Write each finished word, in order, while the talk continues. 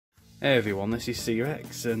Hey everyone, this is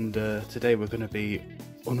CRX and today we're going to be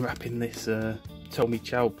unwrapping this TOMY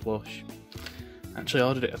Chao plush. Actually, I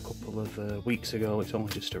ordered it a couple of weeks ago. It's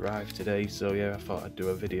only just arrived today, so yeah, I thought I'd do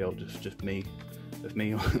a video just me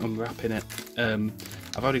unwrapping it.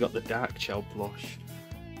 I've already got the Dark Chao plush.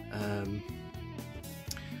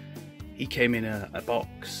 He came in a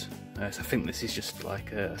box, so I think this is just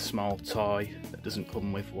like a small toy that doesn't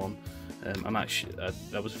come with one.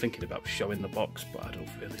 I was thinking about showing the box, but I don't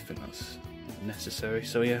really think that's necessary.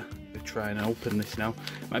 So yeah, we're trying to open this now.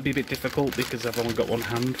 Might be a bit difficult because I've only got one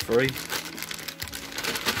hand free.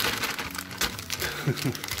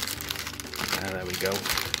 There we go.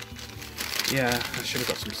 Yeah, I should have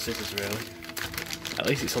got some scissors really. At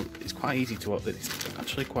least it's quite easy to open. It's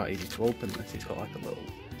actually quite easy to open this. It's got like a little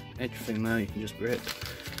edge thing there you can just grip.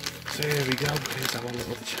 So here we go. Here's our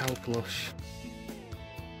little Chao plush.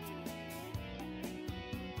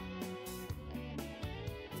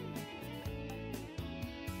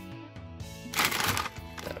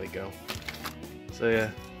 There we go. So yeah.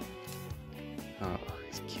 Oh,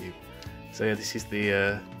 he's cute. So yeah, this is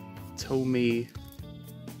the TOMY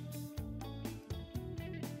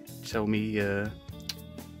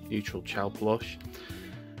neutral Chao plush.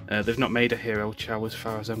 They've not made a hero Chao as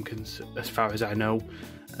far as I know.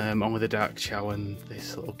 Only the Dark Chao and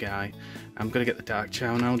this little guy. I'm gonna get the Dark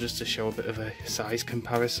Chao now just to show a bit of a size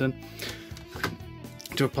comparison.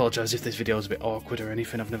 I do apologise if this video is a bit awkward or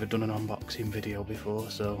anything. I've never done an unboxing video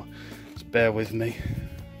before, so just bear with me.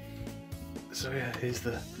 So yeah, here's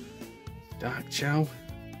the Dark Chao,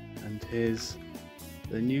 and here's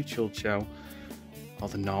the neutral Chao, or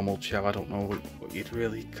the normal Chao. I don't know what you'd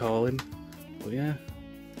really call him, but yeah,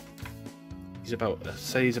 he's about, I'd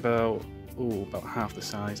say he's about half the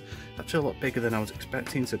size. Actually a lot bigger than I was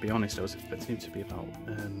expecting, to be honest. I was expecting him to be about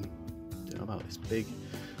about this big,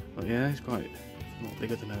 but yeah, he's quite a lot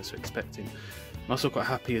bigger than I was expecting. I'm also quite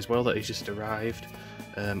happy as well that he's just arrived.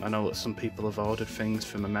 I know that some people have ordered things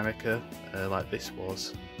from America, like this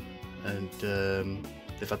was, and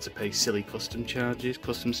they've had to pay silly customs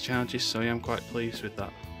charges, so yeah, I'm quite pleased with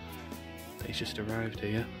that. He's just arrived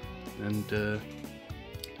here, and see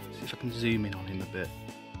if I can zoom in on him a bit.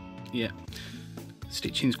 Yeah,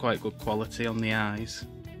 stitching's quite good quality on the eyes.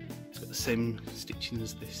 It's got the same stitching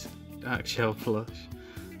as this Dark Chao plush.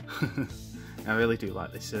 I really do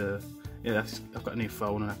like this. Yeah, I've got a new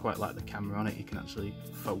phone and I quite like the camera on it. You can actually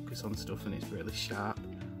focus on stuff and it's really sharp.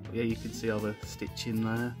 But yeah, you can see all the stitching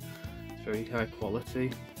there. It's very high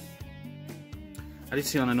quality. I did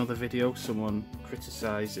see on another video someone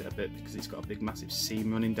criticised it a bit because it's got a big massive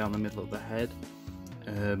seam running down the middle of the head.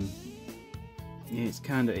 Yeah,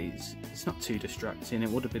 it's not too distracting. It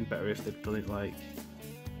would have been better if they'd done it like,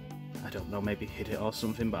 I don't know, maybe hid it or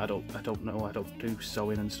something, but I don't know. I don't do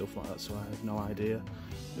sewing and stuff like that, so I have no idea.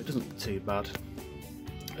 But it doesn't look too bad.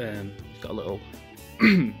 He's got a little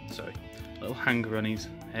sorry, little hanger on his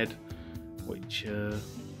head, which oh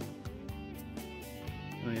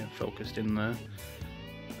yeah, focused in there.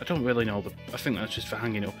 I don't really know, I think that's just for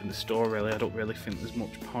hanging up in the store really. I don't really think there's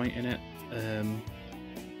much point in it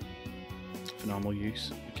for normal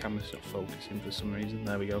use. The camera's not focusing for some reason.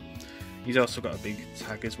 There we go. He's also got a big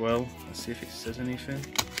tag as well. Let's see if it says anything.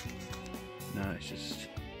 No, it's just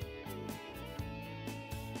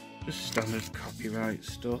standard copyright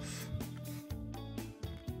stuff.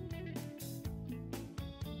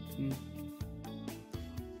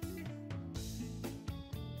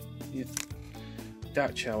 Yeah.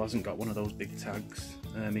 Dark Chao hasn't got one of those big tags.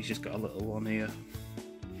 He's just got a little one here.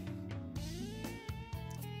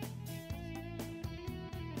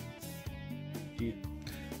 Yeah.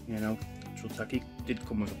 You know, actual tag. He did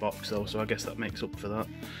come with a box though, so I guess that makes up for that.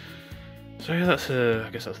 So yeah, that's I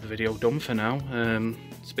guess that's the video done for now.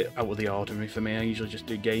 It's a bit out of the ordinary for me. I usually just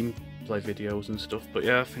do gameplay videos and stuff, but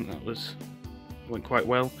yeah, I think that went quite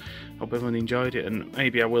well. Hope everyone enjoyed it, and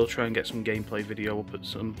maybe I will try and get some gameplay videos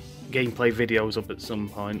up at some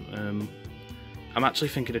point. I'm actually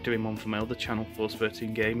thinking of doing one for my other channel, Force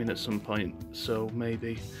 13 Gaming, at some point, so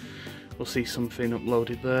maybe we'll see something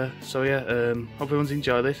uploaded there. So yeah, hope everyone's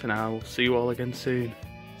enjoyed this, and I'll see you all again soon.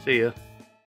 See ya.